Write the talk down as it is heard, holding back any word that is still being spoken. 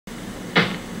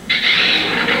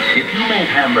made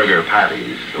hamburger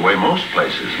patties the way most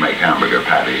places make hamburger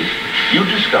patties, you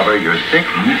discover your thick,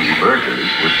 meaty burgers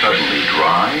were suddenly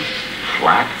dry,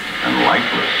 flat, and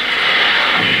lifeless.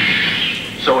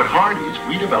 So at Hardee's,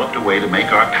 we developed a way to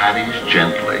make our patties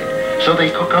gently, so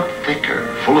they cook up thicker,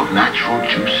 full of natural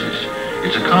juices.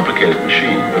 It's a complicated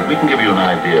machine, but we can give you an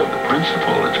idea of the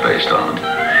principle it's based on.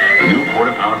 The new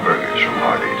quarter-pound burgers from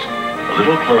Hardee's. A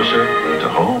little closer to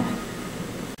home.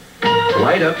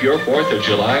 Light up your 4th of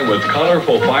July with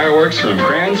colorful fireworks from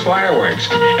Kranz Fireworks.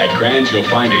 At Kranz, you'll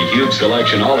find a huge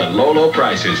selection, all at low, low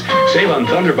prices. Save on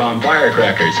Thunderbomb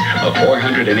firecrackers. A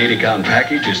 480-count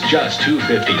package is just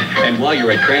 $2.50. And while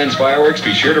you're at Kranz Fireworks,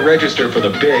 be sure to register for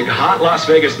the big Hot Las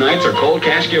Vegas Nights or Cold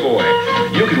Cash giveaway.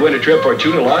 You could win a trip or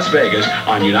 2 to Las Vegas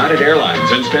on United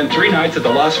Airlines and spend 3 nights at the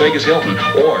Las Vegas Hilton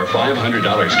or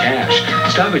 $500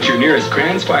 cash. Stop at your nearest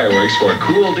Kranz Fireworks for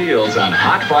cool deals on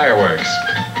hot fireworks.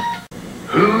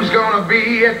 Who's gonna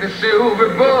be at the Silver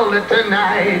Bullet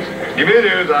tonight? Give me the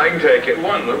news, I can take it.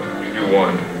 One, Luke. You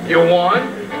won. You won?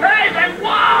 Hey, they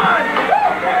won!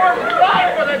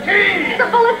 Fight for the team! The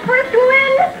Bullet's first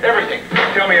win? Everything.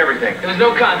 Tell me everything. There was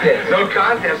no contest. No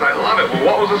contest, I love it. Well,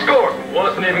 what was the score?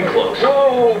 Wasn't even close.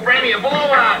 Whoa, Franny, a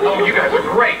blowout! Oh, you guys are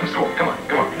great. Let's go. Come on,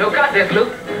 come on. No contest,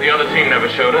 Luke. The other team never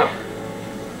showed up.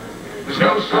 There's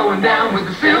no slowing down with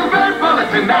the Silver Bullet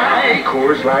tonight.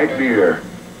 Coors Light beer.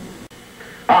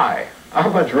 Hi, how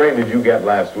much rain did you get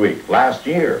last week? Last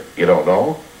year? You don't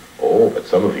know? Oh, but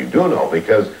some of you do know,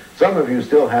 because some of you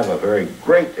still have a very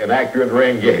great and accurate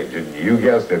rain gauge, and you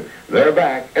guessed it, they're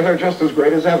back, and they're just as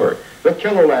great as ever. The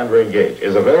Kiloland rain gauge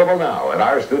is available now at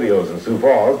our studios in Sioux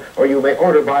Falls, or you may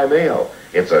order by mail.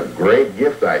 It's a great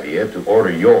gift idea to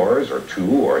order yours, or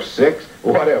 2, or 6,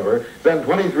 whatever. Send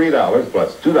 $23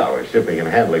 plus $2 shipping and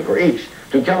handling for each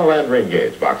to Kiloland rain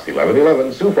gauge, Box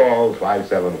 1111, Sioux Falls,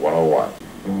 57101.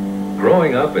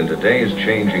 Growing up in today's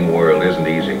changing world isn't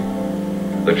easy.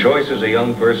 The choices a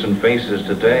young person faces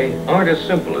today aren't as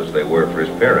simple as they were for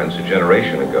his parents a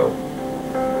generation ago.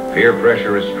 Peer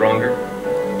pressure is stronger,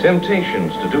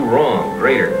 temptations to do wrong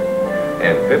greater,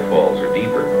 and pitfalls are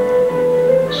deeper.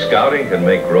 Scouting can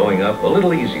make growing up a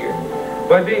little easier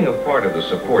by being a part of the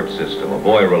support system a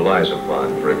boy relies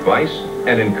upon for advice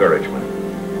and encouragement,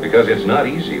 because it's not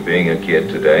easy being a kid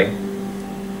today.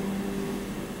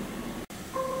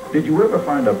 Did you ever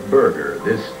find a burger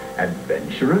this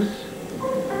adventurous?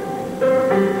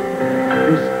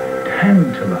 This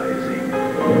tantalizing?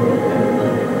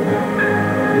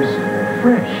 This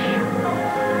fresh?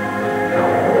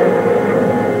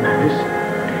 This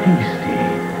tasty?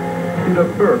 Did a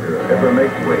burger ever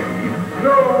make wave?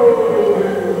 No!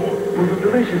 With a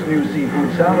delicious new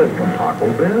seafood salad from Taco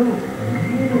Bell?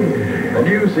 A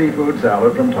new seafood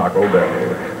salad from Taco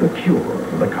Bell, the cure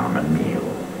for the common meal.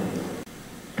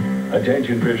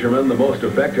 Attention fishermen, the most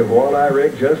effective walleye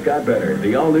rig just got better.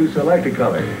 The all-new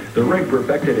Selecticolor. The rig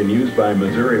perfected and used by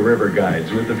Missouri River guides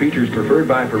with the features preferred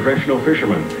by professional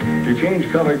fishermen. To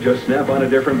change color, just snap on a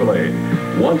different blade.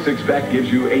 One 6-pack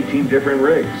gives you 18 different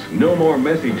rigs. No more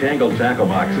messy, tangled tackle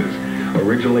boxes.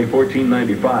 Originally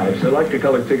 $14.95,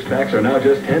 Selecticolor 6-packs are now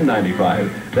just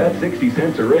 $10.95. That's 60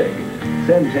 cents a rig.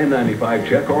 Send $10.95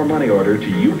 check or money order to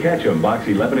You Catch 'em, Box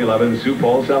 1111, Sioux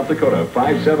Falls, South Dakota,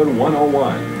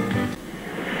 57101.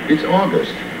 It's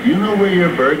August. Do you know where your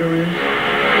burger is?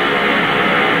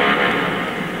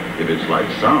 If it's like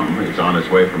some, it's on its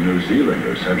way from New Zealand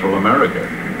or Central America.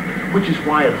 Which is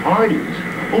why at Hardee's,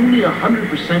 only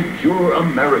 100% pure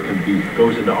American beef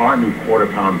goes into our new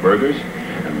quarter-pound burgers.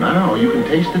 And now you can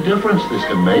taste the difference this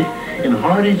can make in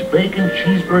Hardee's Bacon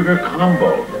Cheeseburger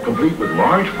Combo, complete with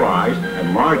large fries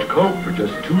and large Coke for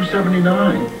just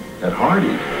 $2.79 at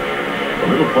Hardee's. A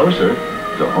little closer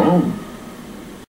to home.